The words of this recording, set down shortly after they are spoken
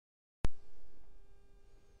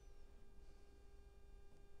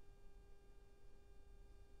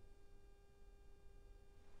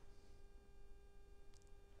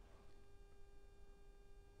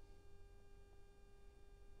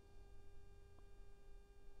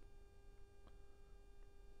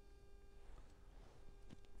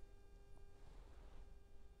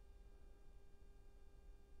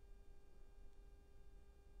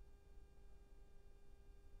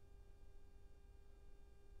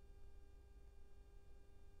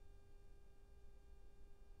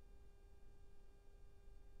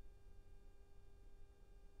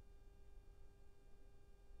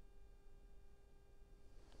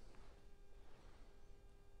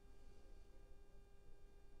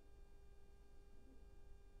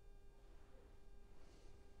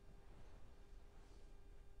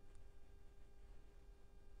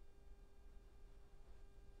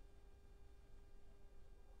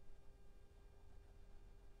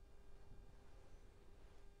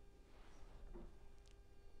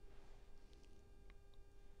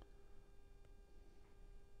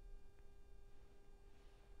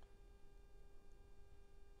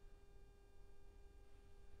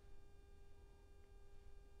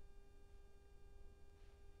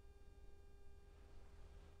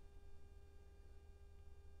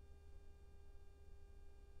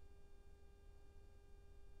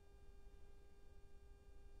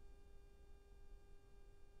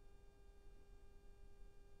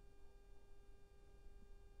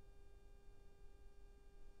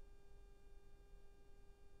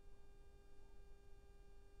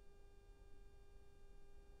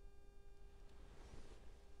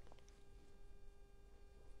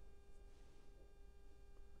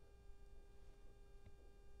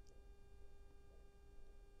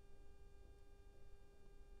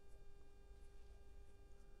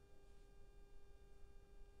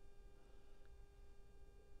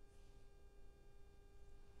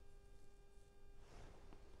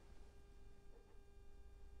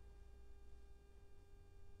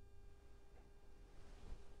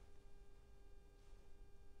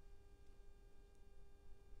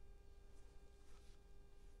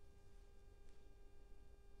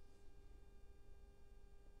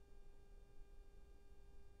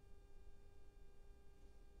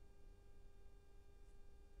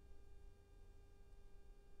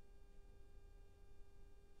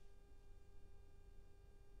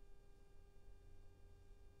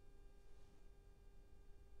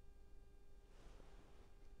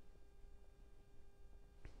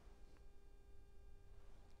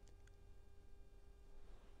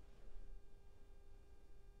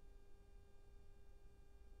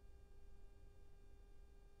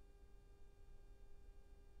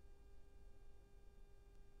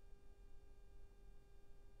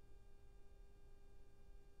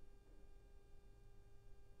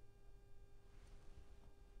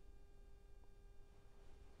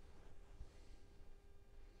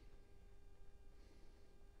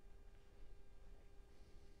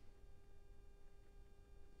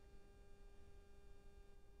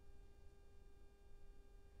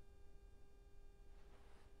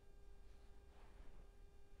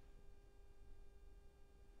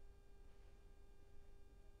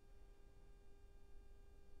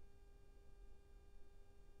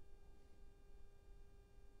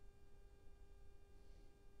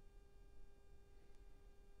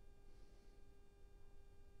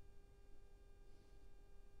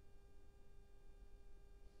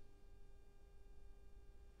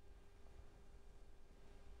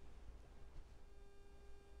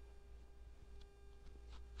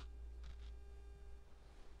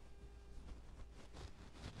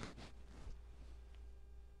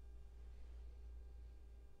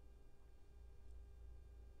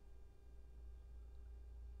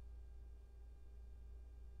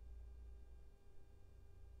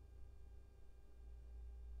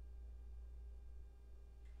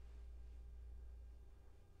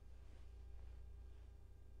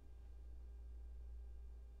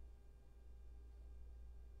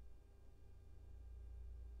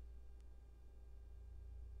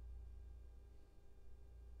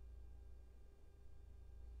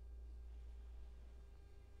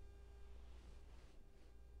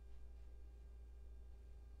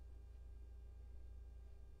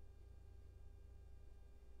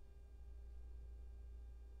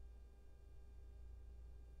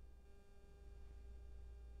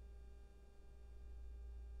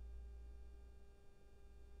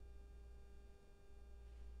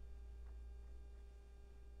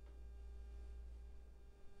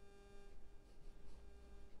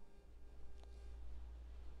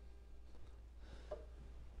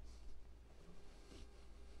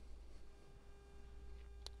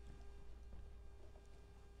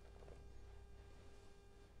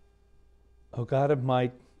O God of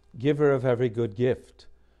might, giver of every good gift,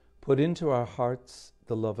 put into our hearts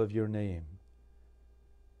the love of your name,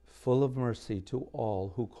 full of mercy to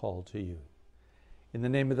all who call to you. In the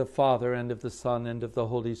name of the Father, and of the Son, and of the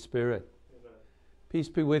Holy Spirit. Amen. Peace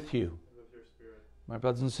be with you. And with your spirit. My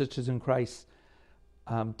brothers and sisters in Christ,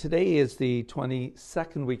 today is the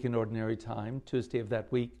 22nd week in Ordinary Time, Tuesday of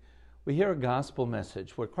that week. We hear a gospel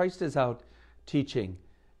message where Christ is out teaching,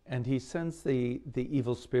 and he sends the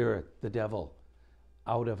evil spirit, the devil,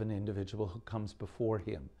 out of an individual who comes before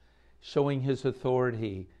him, showing his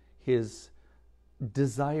authority, his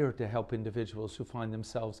desire to help individuals who find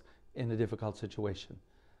themselves in a difficult situation.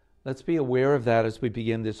 Let's be aware of that as we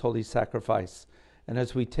begin this holy sacrifice, and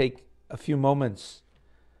as we take a few moments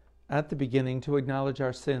at the beginning to acknowledge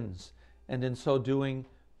our sins, and in so doing,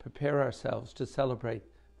 prepare ourselves to celebrate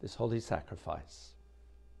this holy sacrifice.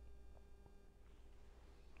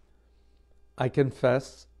 I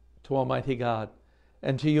confess to Almighty God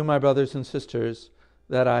and to you, my brothers and sisters,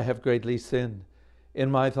 that I have greatly sinned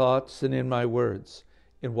in my thoughts and in my words,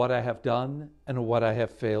 in what I have done and what I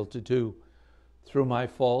have failed to do, through my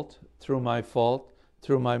fault, through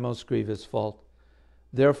my most grievous fault.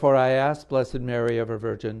 Therefore I ask Blessed Mary, ever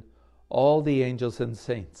Virgin, all the angels and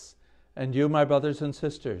saints, and you, my brothers and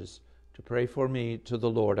sisters, to pray for me to the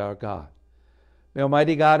Lord our God. May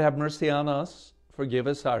Almighty God have mercy on us, forgive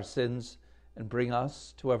us our sins, and bring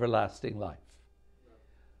us to everlasting life.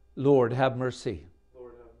 Lord, have mercy.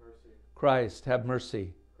 Lord, have mercy. Christ, have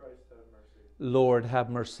mercy. Christ, have mercy. Lord, have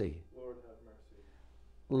mercy. Lord, have mercy.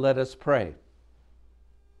 Let us pray.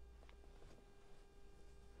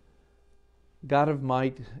 God of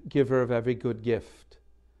might, giver of every good gift,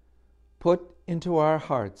 put into our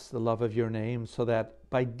hearts the love of your name, so that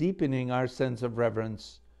by deepening our sense of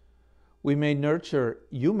reverence, you may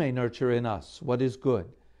nurture in us what is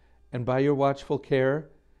good, and by your watchful care,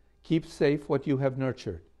 keep safe what you have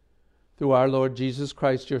nurtured. Through our Lord Jesus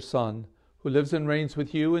Christ, your Son, who lives and reigns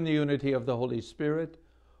with you in the unity of the Holy Spirit,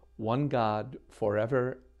 one God,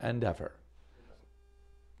 forever and ever.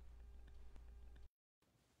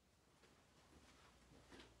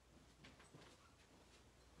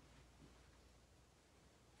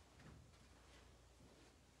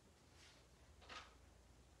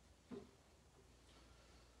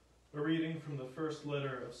 A reading from the first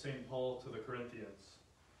letter of St. Paul to the Corinthians.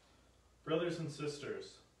 Brothers and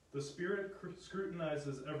sisters, the Spirit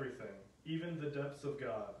scrutinizes everything, even the depths of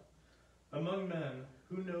God. Among men,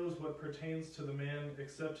 who knows what pertains to the man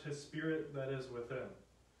except his spirit that is within?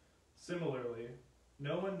 Similarly,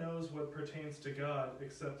 no one knows what pertains to God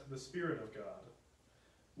except the Spirit of God.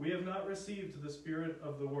 We have not received the spirit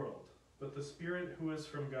of the world, but the Spirit who is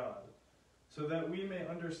from God, so that we may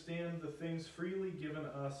understand the things freely given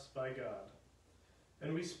us by God.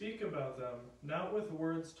 And we speak about them not with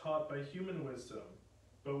words taught by human wisdom,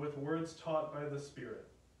 but with words taught by the Spirit,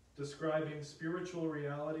 describing spiritual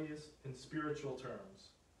realities in spiritual terms.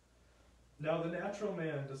 Now the natural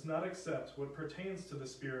man does not accept what pertains to the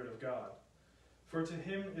Spirit of God, for to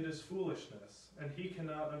him it is foolishness, and he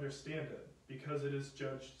cannot understand it, because it is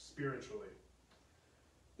judged spiritually.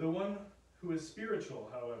 The one who is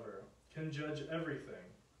spiritual, however, can judge everything,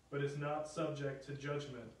 but is not subject to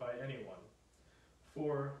judgment by anyone.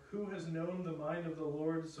 For who has known the mind of the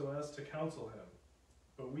Lord so as to counsel him?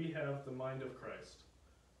 But we have the mind of Christ.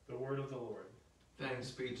 The word of the Lord.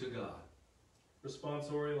 Thanks be to God.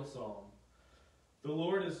 Responsorial Psalm. The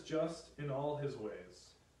Lord is just in all his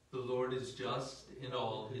ways. The Lord is just in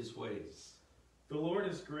all his ways. The Lord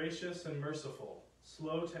is gracious and merciful,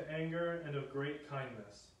 slow to anger and of great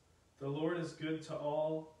kindness. The Lord is good to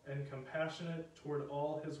all and compassionate toward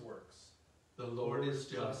all his works. The Lord is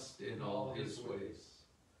just in all his ways.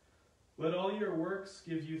 Let all your works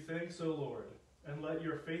give you thanks, O Lord, and let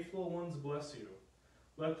your faithful ones bless you.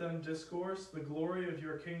 Let them discourse the glory of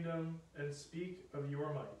your kingdom and speak of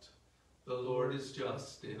your might. The Lord is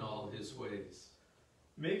just in all his ways.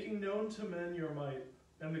 Making known to men your might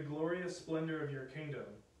and the glorious splendor of your kingdom.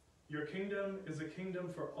 Your kingdom is a kingdom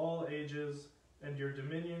for all ages, and your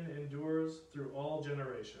dominion endures through all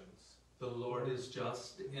generations. The Lord is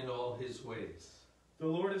just in all his ways. The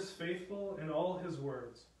Lord is faithful in all his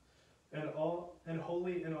words, and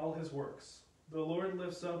holy in all his works. The Lord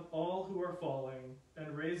lifts up all who are falling,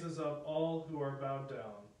 and raises up all who are bowed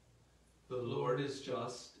down. The Lord is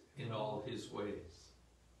just in all his ways.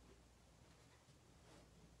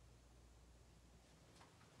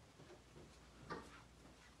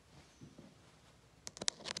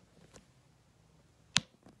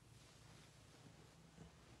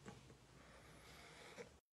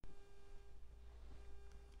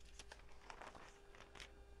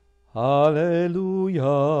 Alleluia,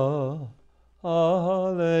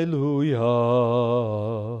 Alleluia.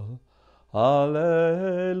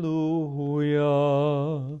 Alleluia.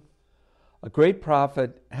 A great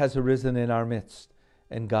prophet has arisen in our midst,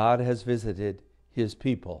 and God has visited his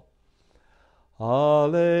people.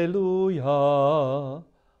 Alleluia.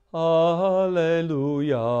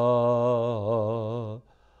 Alleluia.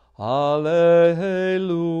 Alleluia.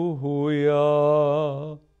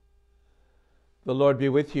 The Lord be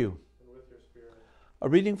with you. And with your spirit. A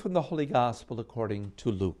reading from the Holy Gospel according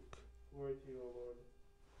to Luke. Glory to you, O Lord.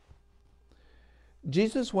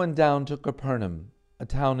 Jesus went down to Capernaum, a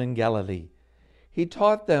town in Galilee. He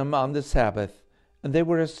taught them on the Sabbath, and they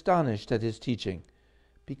were astonished at his teaching,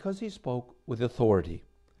 because he spoke with authority.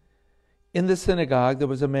 In the synagogue there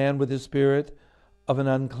was a man with the spirit of an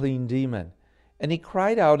unclean demon, and he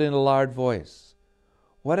cried out in a loud voice,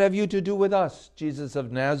 "What have you to do with us, Jesus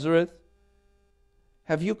of Nazareth?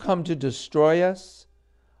 Have you come to destroy us?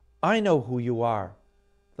 I know who you are,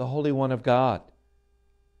 the Holy One of God."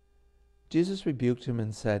 Jesus rebuked him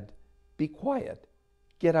and said, "Be quiet,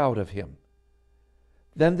 get out of him."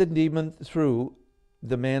 Then the demon threw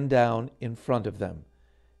the man down in front of them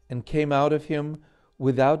and came out of him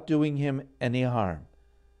without doing him any harm.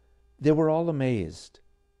 They were all amazed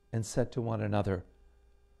and said to one another,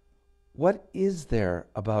 "What is there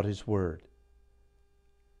about his word?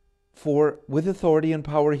 For with authority and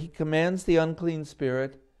power he commands the unclean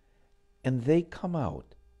spirit, and they come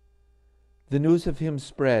out." The news of him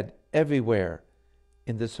spread everywhere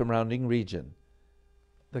in the surrounding region.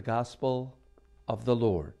 The Gospel of the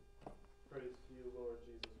Lord. Praise to you, Lord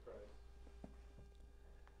Jesus Christ.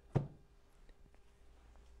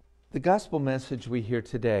 The gospel message we hear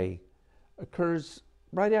today occurs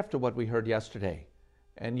right after what we heard yesterday.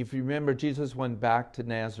 And if you remember, Jesus went back to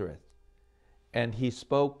Nazareth, and he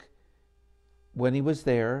spoke when he was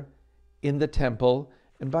there in the temple.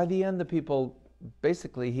 And by the end, the people,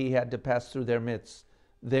 basically, he had to pass through their midst.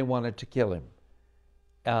 They wanted to kill him.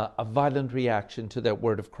 A violent reaction to that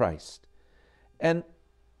word of Christ. And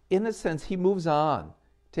in a sense, he moves on,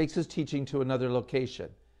 takes his teaching to another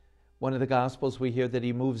location. One of the Gospels, we hear that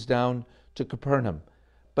he moves down to Capernaum.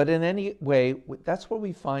 But in any way, that's where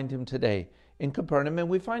we find him today, in Capernaum, and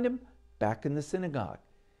we find him back in the synagogue.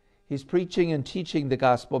 He's preaching and teaching the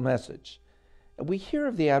gospel message. And we hear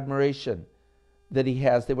of the admiration that he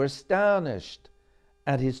has. They were astonished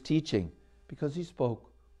at his teaching because he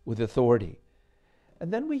spoke with authority.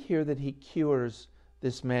 And then we hear that he cures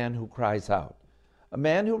this man who cries out, a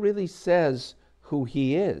man who really says who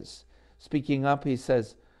he is. Speaking up, he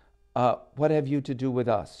says, "What have you to do with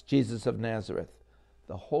us, Jesus of Nazareth,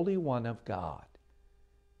 the Holy One of God?"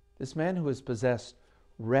 This man who is possessed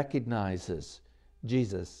recognizes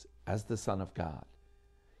Jesus as the Son of God.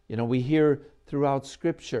 You know, we hear throughout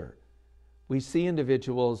Scripture, we see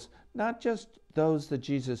individuals, not just those that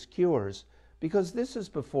Jesus cures, because this is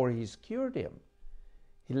before he's cured him.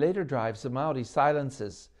 He later drives them out. He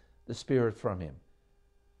silences the spirit from him.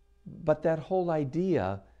 But that whole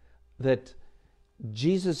idea that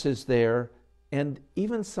Jesus is there, and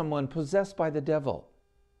even someone possessed by the devil,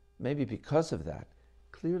 maybe because of that,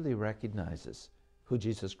 clearly recognizes who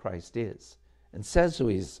Jesus Christ is and says who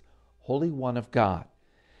he is, Holy One of God.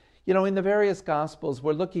 You know, in the various Gospels,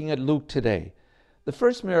 we're looking at Luke today. The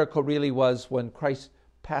first miracle really was when Christ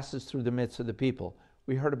passes through the midst of the people.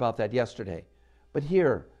 We heard about that yesterday. But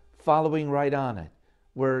here, following right on it,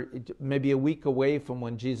 we're maybe a week away from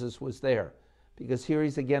when Jesus was there, because here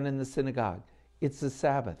he's again in the synagogue. It's the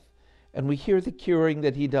Sabbath. And we hear the curing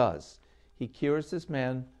that he does. He cures this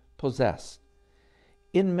man possessed.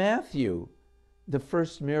 In Matthew, the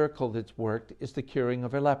first miracle that's worked is the curing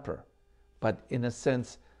of a leper. But in a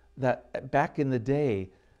sense that back in the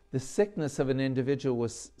day, the sickness of an individual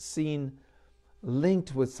was seen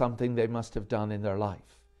linked with something they must have done in their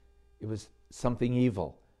life. It was something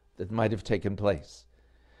evil that might have taken place.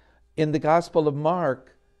 In the Gospel of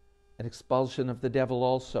Mark, an expulsion of the devil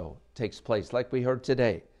also takes place, like we heard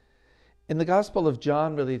today. In the Gospel of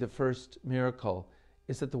John, really the first miracle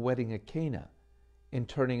is at the wedding at Cana, in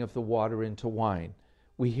turning of the water into wine.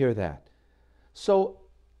 We hear that. So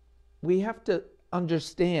we have to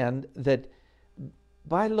understand that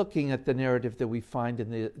by looking at the narrative that we find in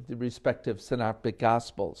the respective synoptic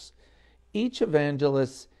Gospels, each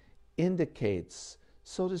evangelist indicates,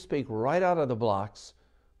 so to speak, right out of the blocks,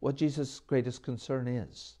 what Jesus' greatest concern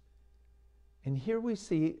is. And here we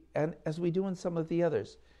see, and as we do in some of the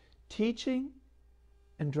others, teaching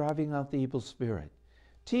and driving out the evil spirit.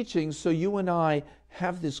 Teaching so you and I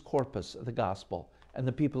have this corpus of the gospel and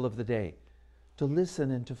the people of the day to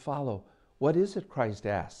listen and to follow. What is it Christ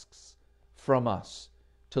asks from us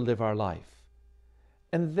to live our life?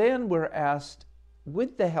 And then we're asked,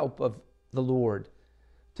 with the help of the Lord,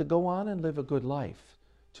 to go on and live a good life,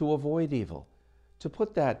 to avoid evil, to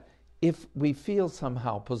put that, if we feel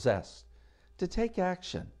somehow possessed, to take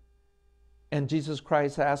action. And Jesus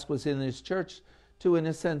Christ asked us in his church to, in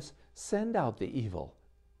a sense, send out the evil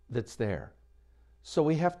that's there. So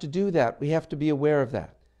we have to do that. We have to be aware of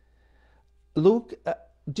that.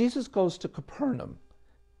 Jesus goes to Capernaum,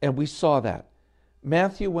 and we saw that.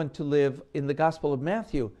 Matthew went to live in the Gospel of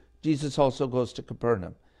Matthew. Jesus also goes to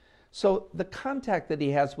Capernaum. So the contact that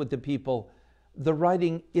he has with the people, the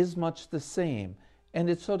writing is much the same. And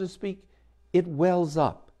it's, so to speak, it wells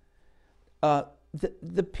up.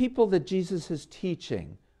 The people that Jesus is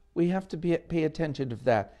teaching, we have to pay attention to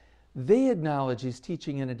that. They acknowledge he's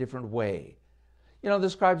teaching in a different way. You know, the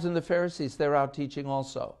scribes and the Pharisees, they're out teaching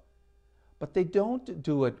also. But they don't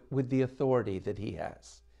do it with the authority that he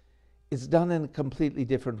has. It's done in a completely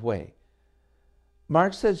different way.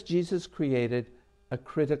 Mark says Jesus created a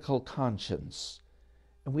critical conscience.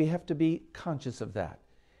 And we have to be conscious of that.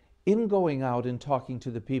 In going out and talking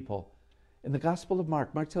to the people, in the Gospel of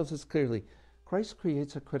Mark, Mark tells us clearly, Christ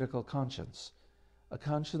creates a critical conscience, a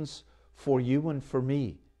conscience for you and for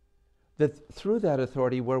me, that through that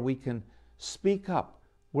authority where we can speak up,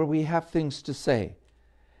 where we have things to say.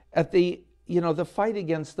 At the fight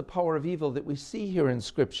against the power of evil that we see here in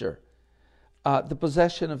Scripture, the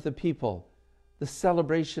possession of the people, the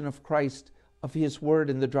celebration of Christ, of his word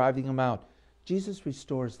and the driving them out, Jesus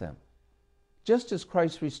restores them, just as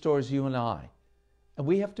Christ restores you and I. And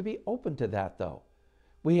we have to be open to that, though.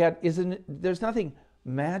 There's nothing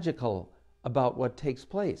magical about what takes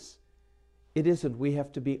place. It isn't. We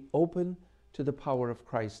have to be open to the power of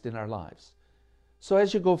Christ in our lives. So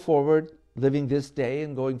as you go forward, living this day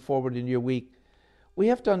and going forward in your week, we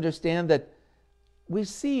have to understand that we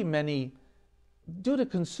see many, due to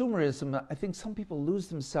consumerism, I think some people lose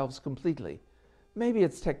themselves completely. Maybe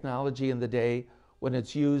it's technology in the day when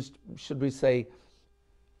it's used, should we say,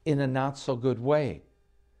 in a not so good way.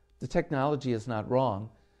 The technology is not wrong.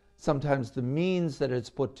 Sometimes the means that it's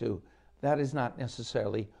put to, that is not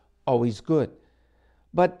necessarily always good.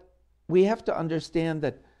 But we have to understand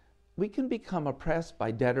that we can become oppressed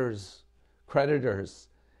by debtors, creditors,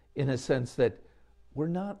 in a sense that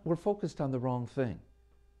we're focused on the wrong thing.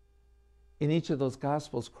 In each of those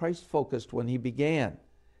Gospels, Christ focused when he began,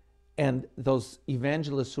 and those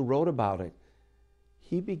evangelists who wrote about it,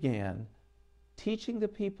 he began teaching the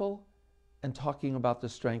people and talking about the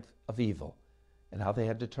strength of evil and how they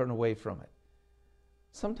had to turn away from it.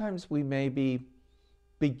 Sometimes we may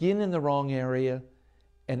begin in the wrong area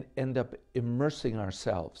and end up immersing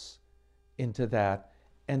ourselves into that,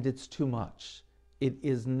 and it's too much. It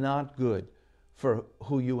is not good for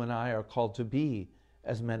who you and I are called to be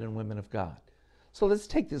as men and women of God. So let's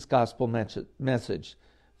take this gospel message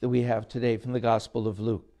that we have today from the Gospel of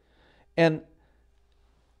Luke. And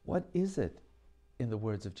what is it in the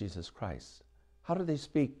words of Jesus Christ? How do they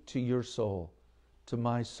speak to your soul, to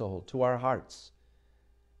my soul, to our hearts?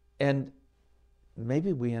 And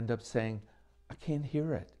maybe we end up saying, I can't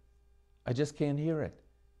hear it. I just can't hear it.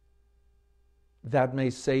 That may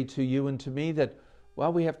say to you and to me that,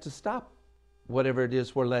 well, we have to stop whatever it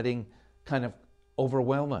is we're letting kind of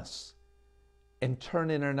overwhelm us and turn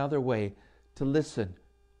in another way to listen.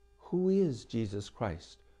 Who is Jesus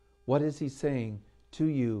Christ? What is he saying to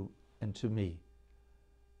you and to me?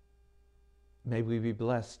 May we be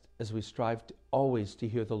blessed as we strive always to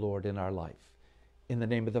hear the Lord in our life. In the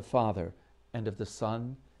name of the Father, and of the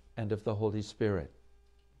Son, and of the Holy Spirit.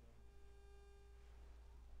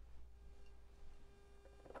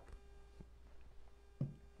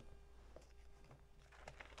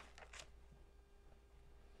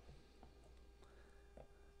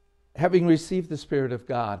 Having received the Spirit of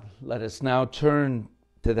God, let us now turn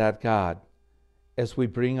to that God as we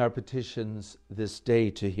bring our petitions this day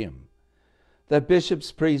to him. That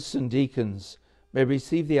bishops, priests, and deacons may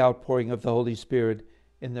receive the outpouring of the Holy Spirit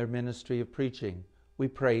in their ministry of preaching, we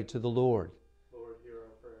pray to the Lord. Lord, hear our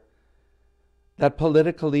prayer. That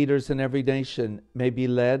political leaders in every nation may be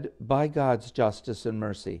led by God's justice and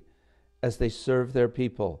mercy as they serve their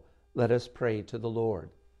people, let us pray to the Lord.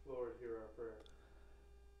 Lord, hear our prayer.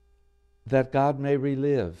 That God may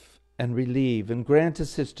relive and relieve and grant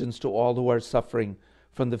assistance to all who are suffering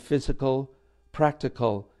from the physical,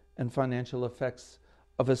 practical, and financial effects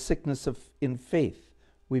of a sickness in faith,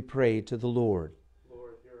 we pray to the Lord.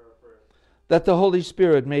 Lord, hear our prayer. That the Holy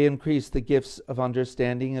Spirit may increase the gifts of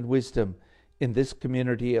understanding and wisdom in this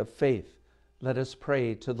community of faith, let us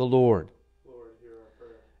pray to the Lord. Lord, hear our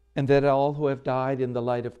prayer. And that all who have died in the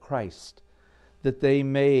light of Christ, that they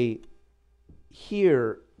may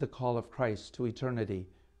hear the call of Christ to eternity,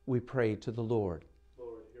 we pray to the Lord.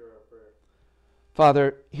 Lord, hear our prayer.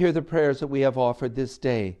 Father, hear the prayers that we have offered this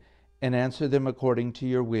day and answer them according to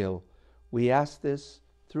your will. We ask this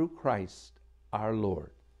through Christ our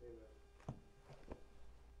Lord. Amen.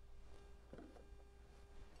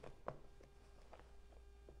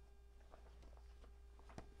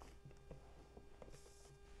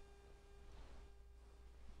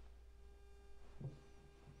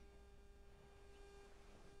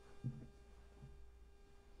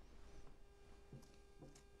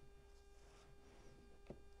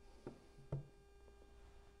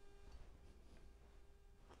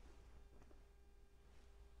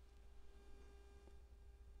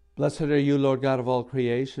 Blessed are you, Lord God of all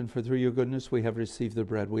creation, for through your goodness we have received the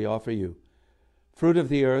bread we offer you. Fruit of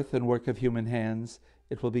the earth and work of human hands,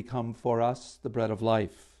 it will become for us the bread of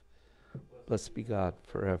life. Blessed be God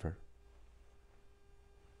forever.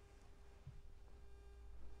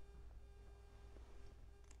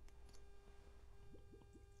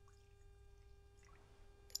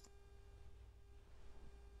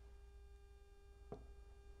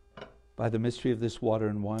 By the mystery of this water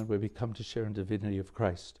and wine, we come to share in the divinity of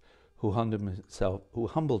Christ, who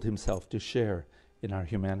humbled himself to share in our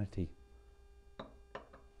humanity.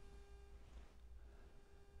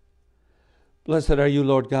 Blessed are you,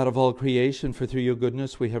 Lord God of all creation, for through your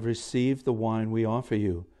goodness we have received the wine we offer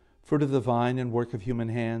you. Fruit of the vine and work of human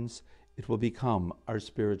hands, it will become our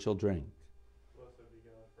spiritual drink. Blessed be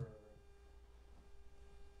God forever.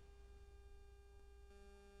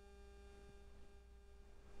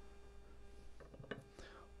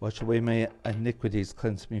 Wash away my iniquities,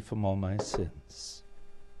 cleanse me from all my sins.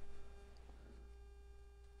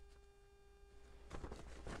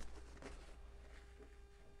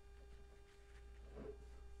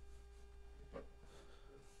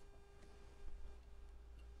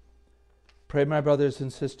 Pray, my brothers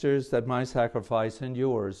and sisters, that my sacrifice and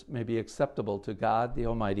yours may be acceptable to God, the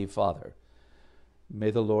Almighty Father.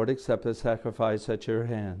 May the Lord accept the sacrifice at your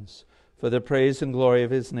hands, for the praise and glory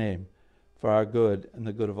of his name, for our good and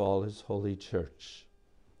the good of all his holy church.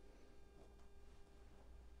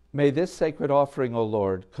 May this sacred offering, O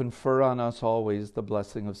Lord, confer on us always the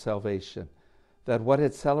blessing of salvation, that what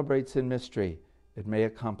it celebrates in mystery, it may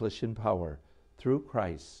accomplish in power, through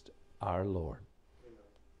Christ our Lord. Amen.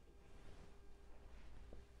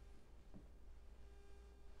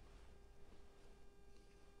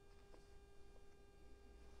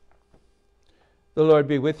 The Lord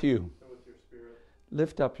be with you. And with your spirit,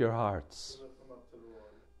 Lift up your hearts. we lift them up to the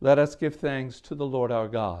Lord. Let us give thanks to the Lord our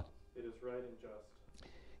God. It is right and just.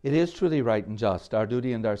 It is truly right and just, our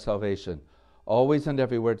duty and our salvation, always and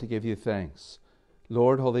everywhere to give you thanks,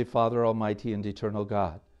 Lord, Holy Father, Almighty and eternal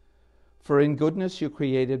God. For in goodness you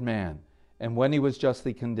created man, and when he was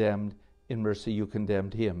justly condemned, in mercy you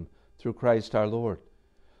condemned him, through Christ our Lord.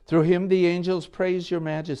 Through him the angels praise your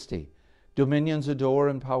majesty. Dominions adore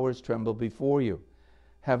and powers tremble before you.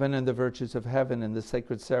 Heaven and the virtues of heaven and the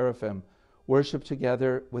sacred seraphim worship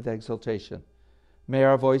together with exultation. May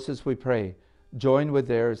our voices, we pray, join with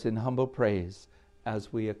theirs in humble praise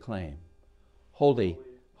as we acclaim. Holy,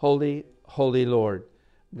 holy, holy Lord,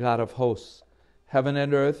 God of hosts, heaven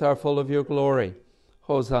and earth are full of your glory.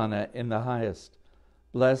 Hosanna in the highest.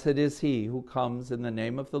 Blessed is he who comes in the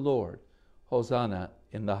name of the Lord. Hosanna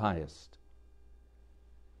in the highest.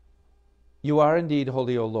 You are indeed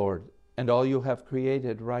holy, O Lord, and all you have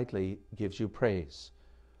created rightly gives you praise.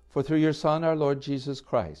 For through your Son, our Lord Jesus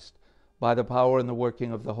Christ, by the power and the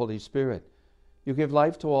working of the Holy Spirit, you give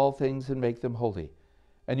life to all things and make them holy,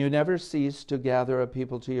 and you never cease to gather a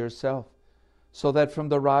people to yourself, so that from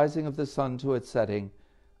the rising of the sun to its setting,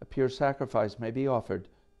 a pure sacrifice may be offered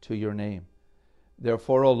to your name.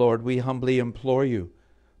 Therefore, O Lord, we humbly implore you,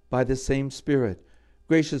 by the same Spirit,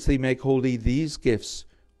 graciously make holy these gifts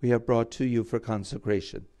we have brought to you for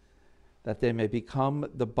consecration, that they may become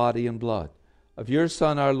the body and blood of your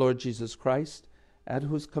Son, our Lord Jesus Christ, at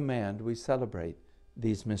whose command we celebrate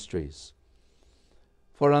these mysteries.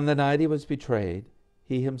 For on the night he was betrayed,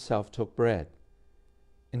 he himself took bread.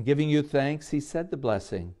 In giving you thanks, he said the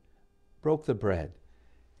blessing, broke the bread,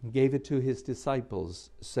 and gave it to his disciples,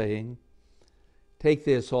 saying, "Take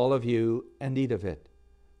this, all of you, and eat of it,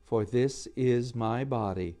 for this is my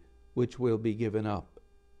body, which will be given up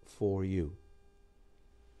for you."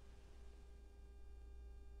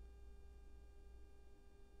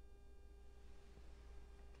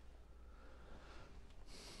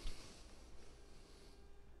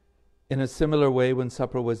 In a similar way, when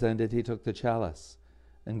supper was ended, he took the chalice,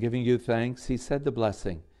 and giving you thanks, he said the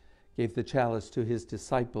blessing, gave the chalice to his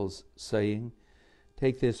disciples, saying,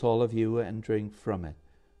 "Take this, all of you, and drink from it,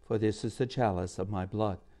 for this is the chalice of my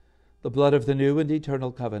blood, the blood of the new and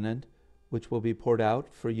eternal covenant, which will be poured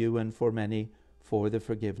out for you and for many for the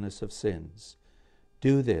forgiveness of sins.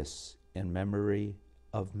 Do this in memory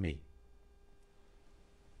of me.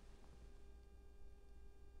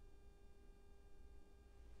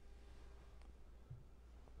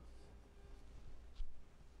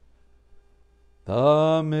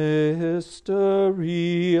 The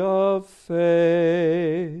mystery of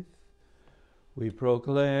faith. We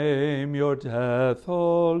proclaim your death,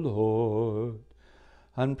 O Lord,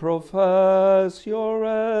 and profess your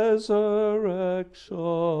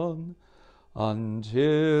resurrection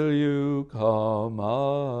until you come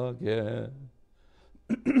again.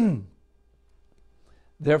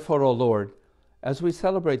 Therefore, O Lord, as we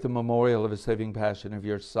celebrate the memorial of the saving passion of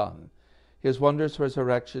your Son, his wondrous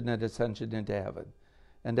resurrection and ascension into heaven,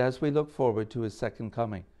 and as we look forward to his second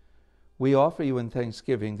coming, we offer you in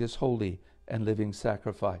thanksgiving this holy and living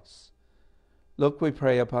sacrifice. Look, we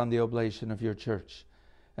pray, upon the oblation of your church,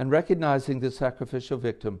 and recognizing the sacrificial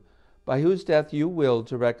victim, by whose death you willed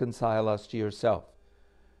to reconcile us to yourself,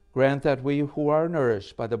 grant that we who are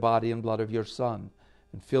nourished by the body and blood of your Son,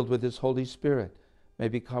 and filled with his Holy Spirit, may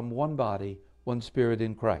become one body, one spirit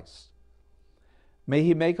in Christ. May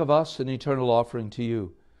he make of us an eternal offering to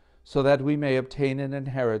you, so that we may obtain an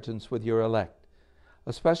inheritance with your elect,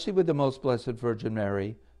 especially with the most blessed Virgin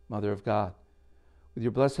Mary, Mother of God, with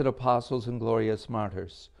your blessed apostles and glorious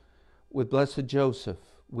martyrs, with blessed Joseph,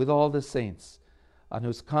 with all the saints, on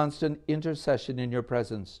whose constant intercession in your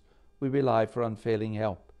presence we rely for unfailing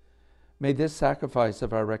help. May this sacrifice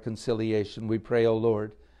of our reconciliation, we pray, O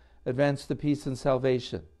Lord, advance the peace and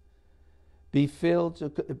salvation. Be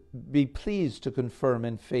pleased to confirm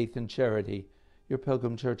in faith and charity your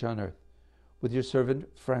pilgrim church on earth. With your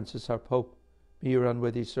servant Francis, our Pope, may your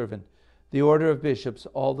unworthy servant, the order of bishops,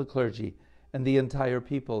 all the clergy, and the entire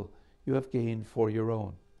people you have gained for your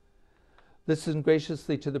own. Listen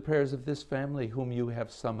graciously to the prayers of this family whom you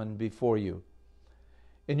have summoned before you.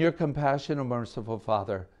 In your compassion, O merciful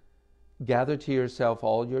Father, gather to yourself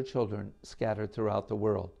all your children scattered throughout the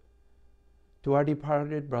world. To our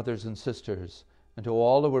departed brothers and sisters, and to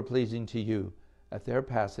all who are pleasing to you at their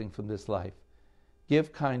passing from this life,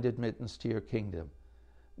 give kind admittance to your kingdom.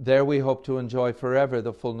 There we hope to enjoy forever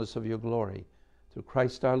the fullness of your glory, through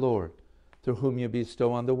Christ our Lord, through whom you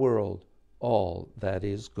bestow on the world all that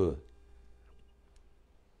is good.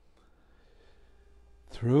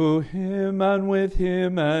 Through him and with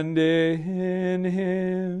him and in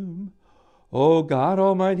him, O God,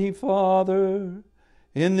 Almighty Father,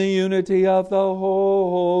 in the unity of the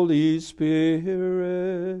Holy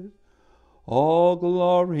Spirit, all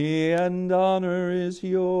glory and honor is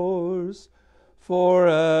yours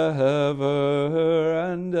forever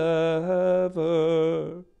and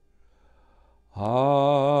ever.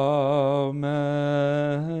 Amen.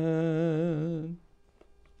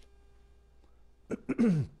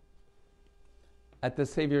 At the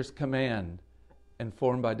Savior's command,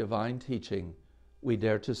 informed by divine teaching, we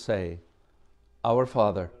dare to say, Our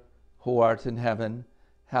Father, who art in heaven,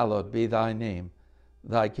 hallowed be thy name.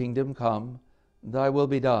 Thy kingdom come, thy will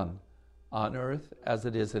be done, on earth as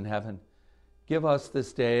it is in heaven. Give us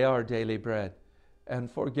this day our daily bread, and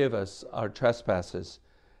forgive us our trespasses,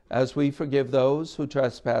 as we forgive those who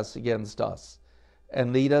trespass against us.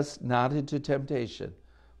 And lead us not into temptation,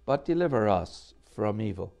 but deliver us from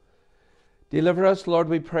evil. Deliver us, Lord,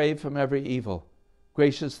 we pray, from every evil.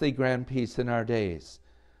 Graciously grant peace in our days,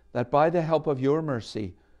 that by the help of your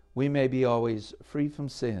mercy we may be always free from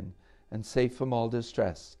sin and safe from all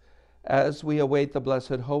distress, as we await the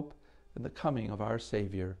blessed hope and the coming of our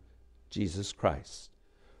Savior, Jesus Christ.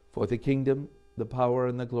 For the kingdom, the power,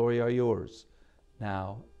 and the glory are yours,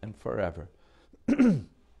 now and forever.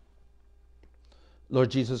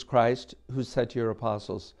 Lord Jesus Christ, who said to your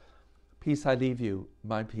apostles, Peace I leave you,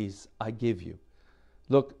 my peace I give you.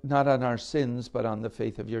 Look not on our sins, but on the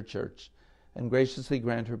faith of your church, and graciously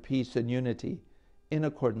grant her peace and unity in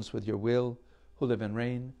accordance with your will, who live and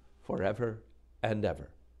reign forever and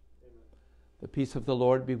ever. Amen. The peace of the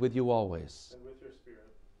Lord be with you always. And with your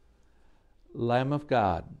spirit. Lamb of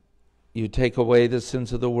God, you take away the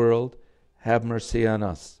sins of the world, have mercy on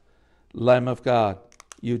us. Lamb of God,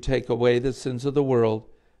 you take away the sins of the world,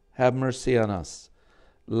 have mercy on us.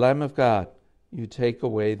 Lamb of God, you take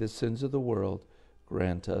away the sins of the world,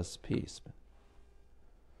 grant us peace.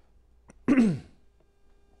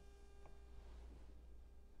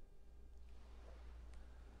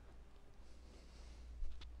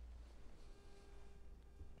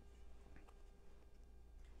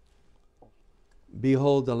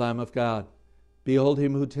 Behold the Lamb of God. Behold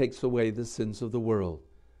him who takes away the sins of the world.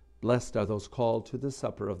 Blessed are those called to the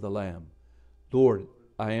supper of the Lamb. Lord,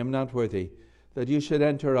 I am not worthy that you should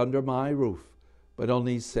enter under my roof, but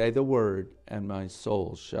only say the word, and my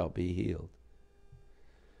soul shall be healed.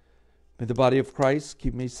 May the body of Christ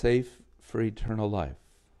keep me safe for eternal life.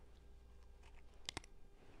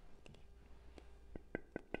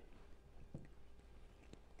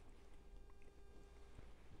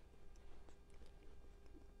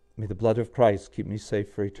 May the blood of Christ keep me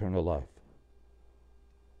safe for eternal life.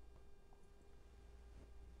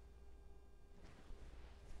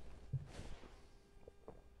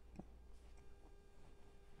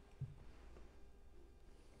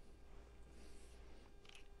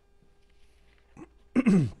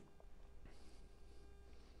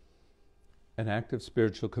 An act of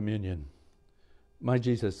spiritual communion. My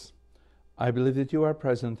Jesus, I believe that you are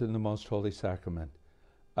present in the most holy sacrament.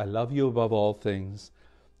 I love you above all things,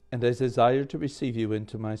 and I desire to receive you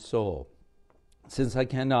into my soul. Since I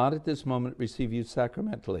cannot at this moment receive you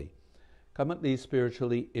sacramentally, come at least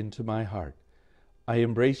spiritually into my heart. I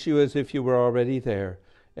embrace you as if you were already there,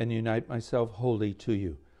 and unite myself wholly to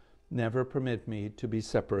you. Never permit me to be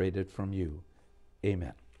separated from you.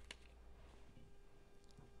 Amen.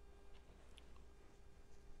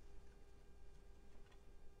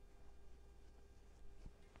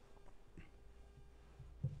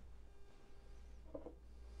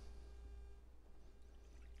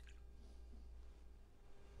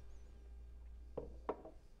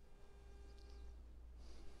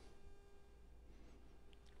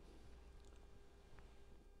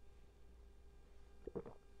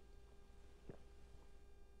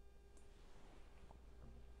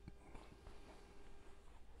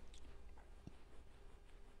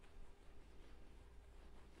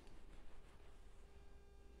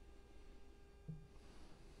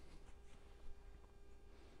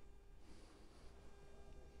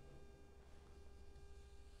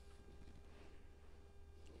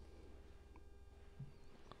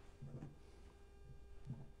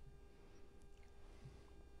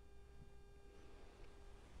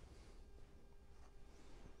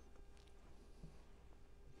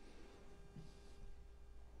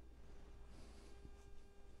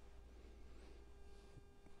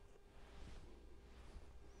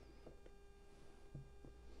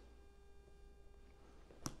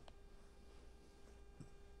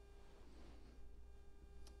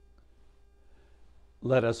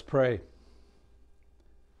 Let us pray.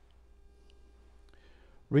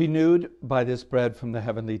 Renewed by this bread from the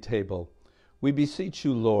heavenly table, we beseech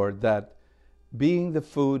you, Lord, that, being the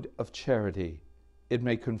food of charity, it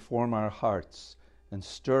may conform our hearts and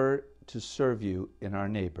stir to serve you in our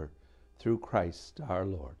neighbor, through Christ our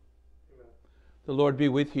Lord. Amen. The Lord be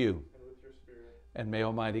with you. And with your spirit. And may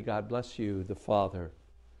Almighty God bless you, the Father,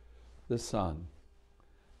 the Son,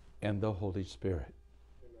 and the Holy Spirit.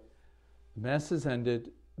 Amen. The Mass is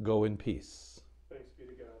ended. Go in peace.